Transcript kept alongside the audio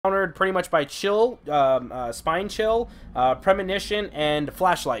countered pretty much by chill, spine chill, premonition, and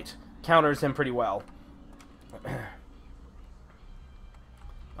flashlight. Counters him pretty well.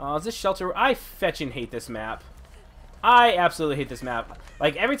 Is this shelter? I fetching hate this map. I absolutely hate this map.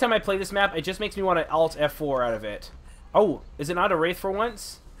 Like, every time I play this map, it just makes me want to Alt F4 out of it. Oh, is it not a Wraith for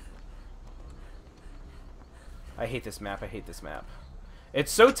once? I hate this map. I hate this map.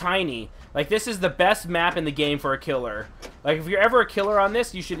 It's so tiny. Like, this is the best map in the game for a killer. Like, if you're ever a killer on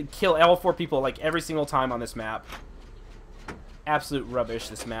this, you should kill all 4 people, like, every single time on this map. Absolute rubbish,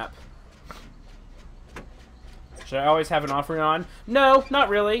 this map. Should I always have an offering on? No, not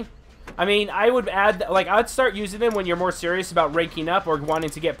really. I mean, I would add, like, I'd start using them when you're more serious about ranking up or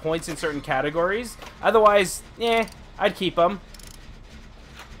wanting to get points in certain categories. Otherwise, I'd keep them.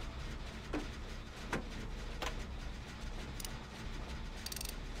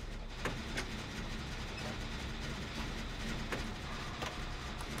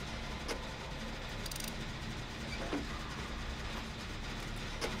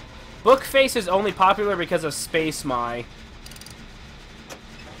 Bookface is only popular because of Space My.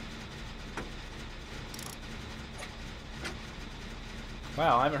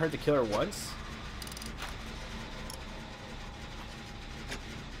 Wow, I haven't heard the killer once.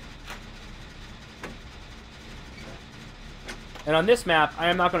 And on this map, I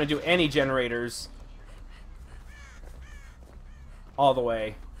am not going to do any generators all the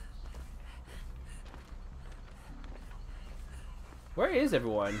way. Where is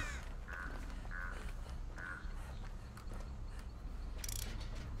everyone?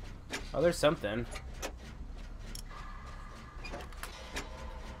 Oh, there's something.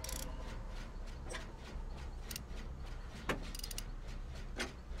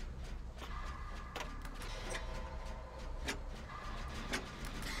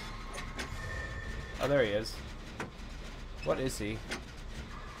 Oh, there he is. What is he?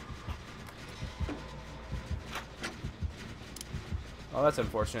 Oh, that's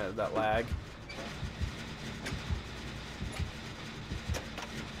unfortunate, that lag.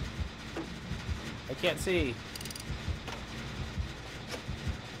 I can't see.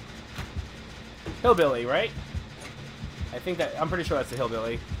 Hillbilly, right? I think that, I'm pretty sure that's the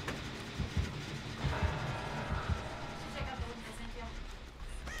hillbilly.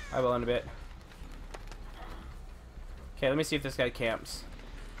 I will in a bit. Okay, let me see if this guy camps.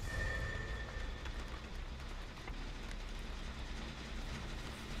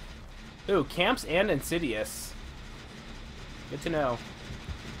 Ooh, camps and insidious. Good to know.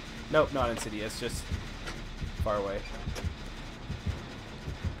 Nope, not insidious, just far away.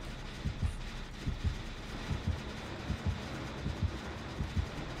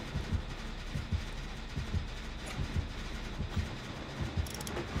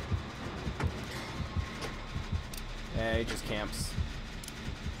 Yeah, he just camps.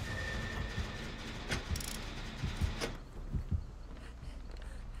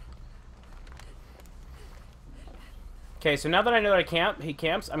 Okay, so now that I know that he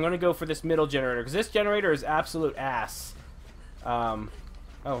camps, I'm going to go for this middle generator, because this generator is absolute ass. Oh,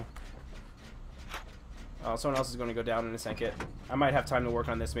 someone else is going to go down in a second. I might have time to work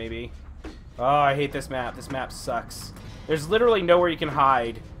on this, maybe. Oh, I hate this map. This map sucks. There's literally nowhere you can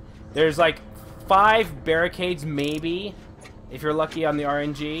hide. There's like 5 barricades, maybe, if you're lucky on the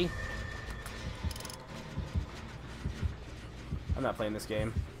RNG. I'm not playing this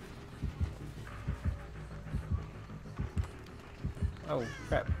game. Oh,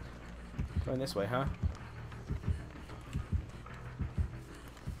 crap. Going this way, huh?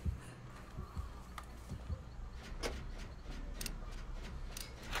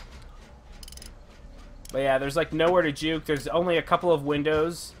 But yeah, there's like nowhere to juke. There's only a couple of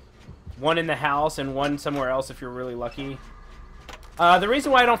windows. One in the house and one somewhere else if you're really lucky. The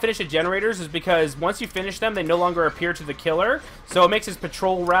reason why I don't finish the generators is because once you finish them, they no longer appear to the killer. So it makes his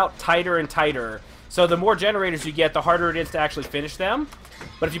patrol route tighter and tighter. So the more generators you get, the harder it is to actually finish them.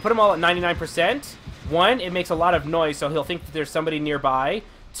 But if you put them all at 99%, 1, it makes a lot of noise, so he'll think that there's somebody nearby.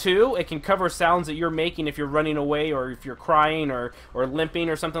 2, it can cover sounds that you're making if you're running away or if you're crying or limping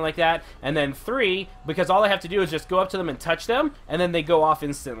or something like that. And then 3, because all I have to do is just go up to them and touch them, and then they go off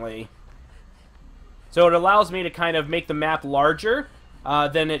instantly. So it allows me to kind of make the map larger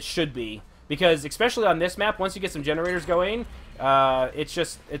than it should be. Because especially on this map, once you get some generators going,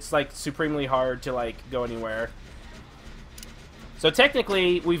 it's like supremely hard to like go anywhere. So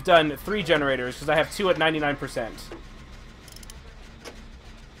technically, we've done 3 generators because I have 2 at 99%.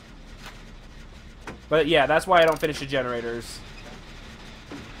 But yeah, that's why I don't finish the generators.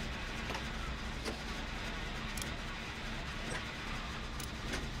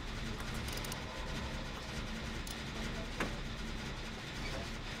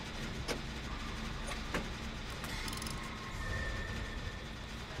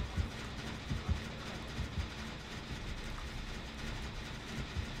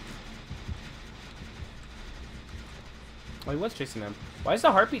 Oh, he was chasing them. Why is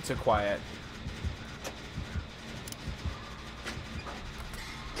the heartbeat so quiet?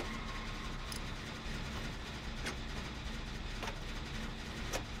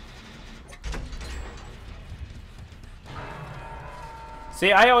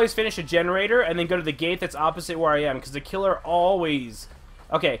 See, I always finish a generator and then go to the gate that's opposite where I am, because the killer always,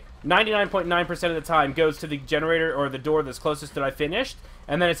 okay, 99.9% of the time goes to the generator or the door that's closest that I finished,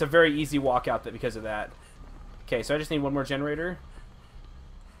 and then it's a very easy walkout because of that. Okay, so I just need one more generator.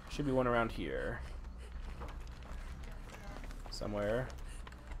 Should be one around here. Somewhere.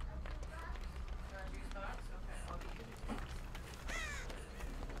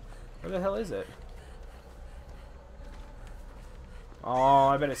 Where the hell is it? Oh,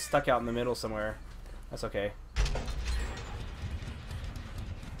 I bet it's stuck out in the middle somewhere. That's okay.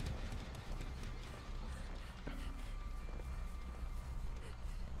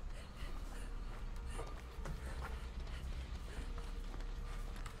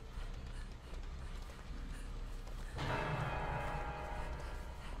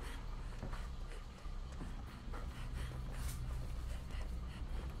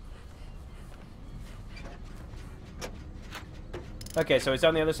 Okay, so he's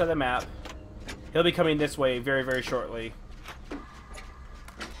on the other side of the map. He'll be coming this way very, very shortly.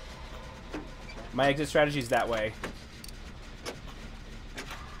 My exit strategy is that way.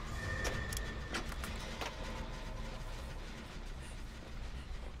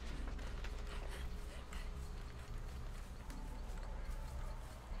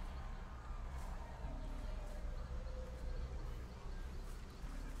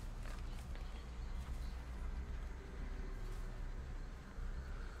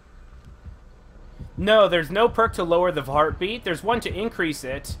 No, there's no perk to lower the heartbeat. There's one to increase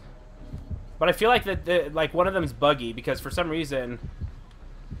it. But I feel like that like one of them is buggy because for some reason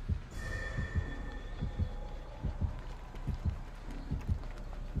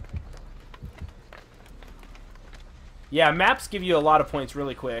yeah, maps give you a lot of points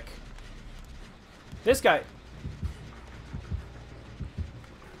really quick. This guy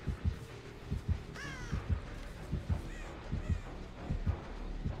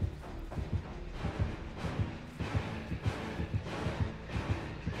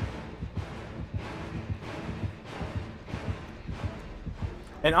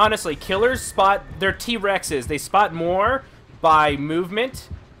And honestly, killers spot... They're T-Rexes. They spot more by movement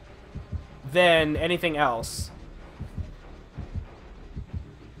than anything else.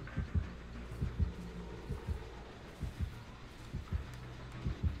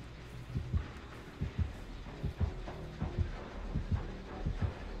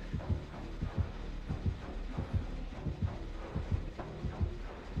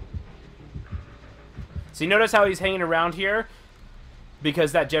 So you notice how he's hanging around here?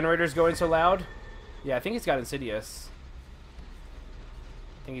 Because that generator's going so loud? Yeah, I think he's got Insidious.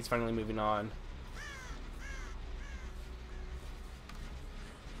 I think he's finally moving on.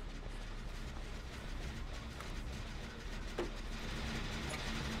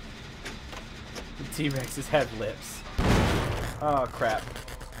 The T-Rexes have lips. Oh, crap.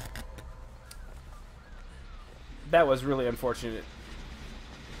 That was really unfortunate.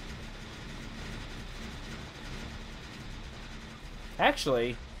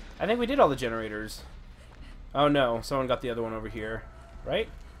 Actually, I think we did all the generators. Oh no, someone got the other one over here, right?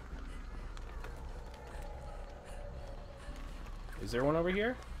 Is there one over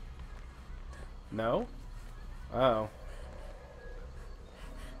here? No? Oh.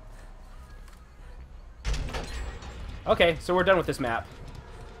 Okay, so we're done with this map.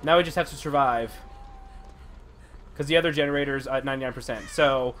 Now we just have to survive. Because the other generator's at 99%.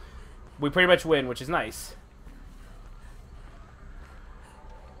 So, we pretty much win, which is nice.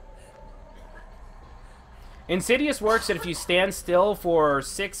 Insidious works that if you stand still for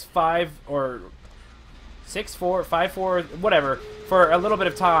 6, 5, or 6, 4, 5, 4, whatever, for a little bit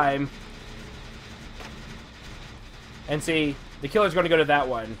of time. And see, the killer's going to go to that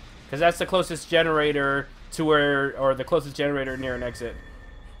one. Because that's the closest generator to where, or the closest generator near an exit.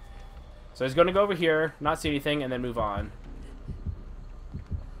 So he's going to go over here, not see anything, and then move on.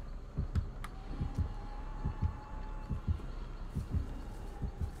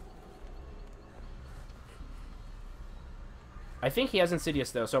 I think he has Insidious,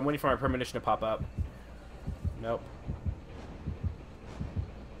 though, so I'm waiting for my premonition to pop up. Nope.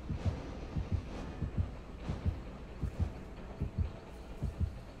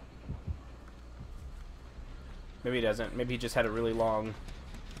 Maybe he doesn't. Maybe he just had a really long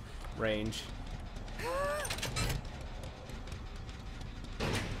range.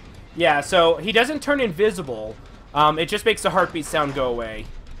 Yeah, so he doesn't turn invisible. It just makes the heartbeat sound go away.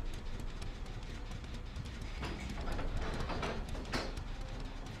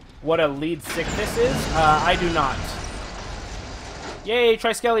 what a lead sickness is? I do not. Yay,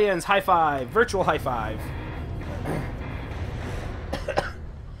 Triskelions! High five! Virtual high five!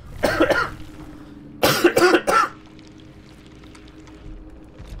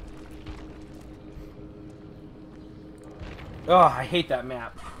 Oh, I hate that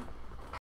map.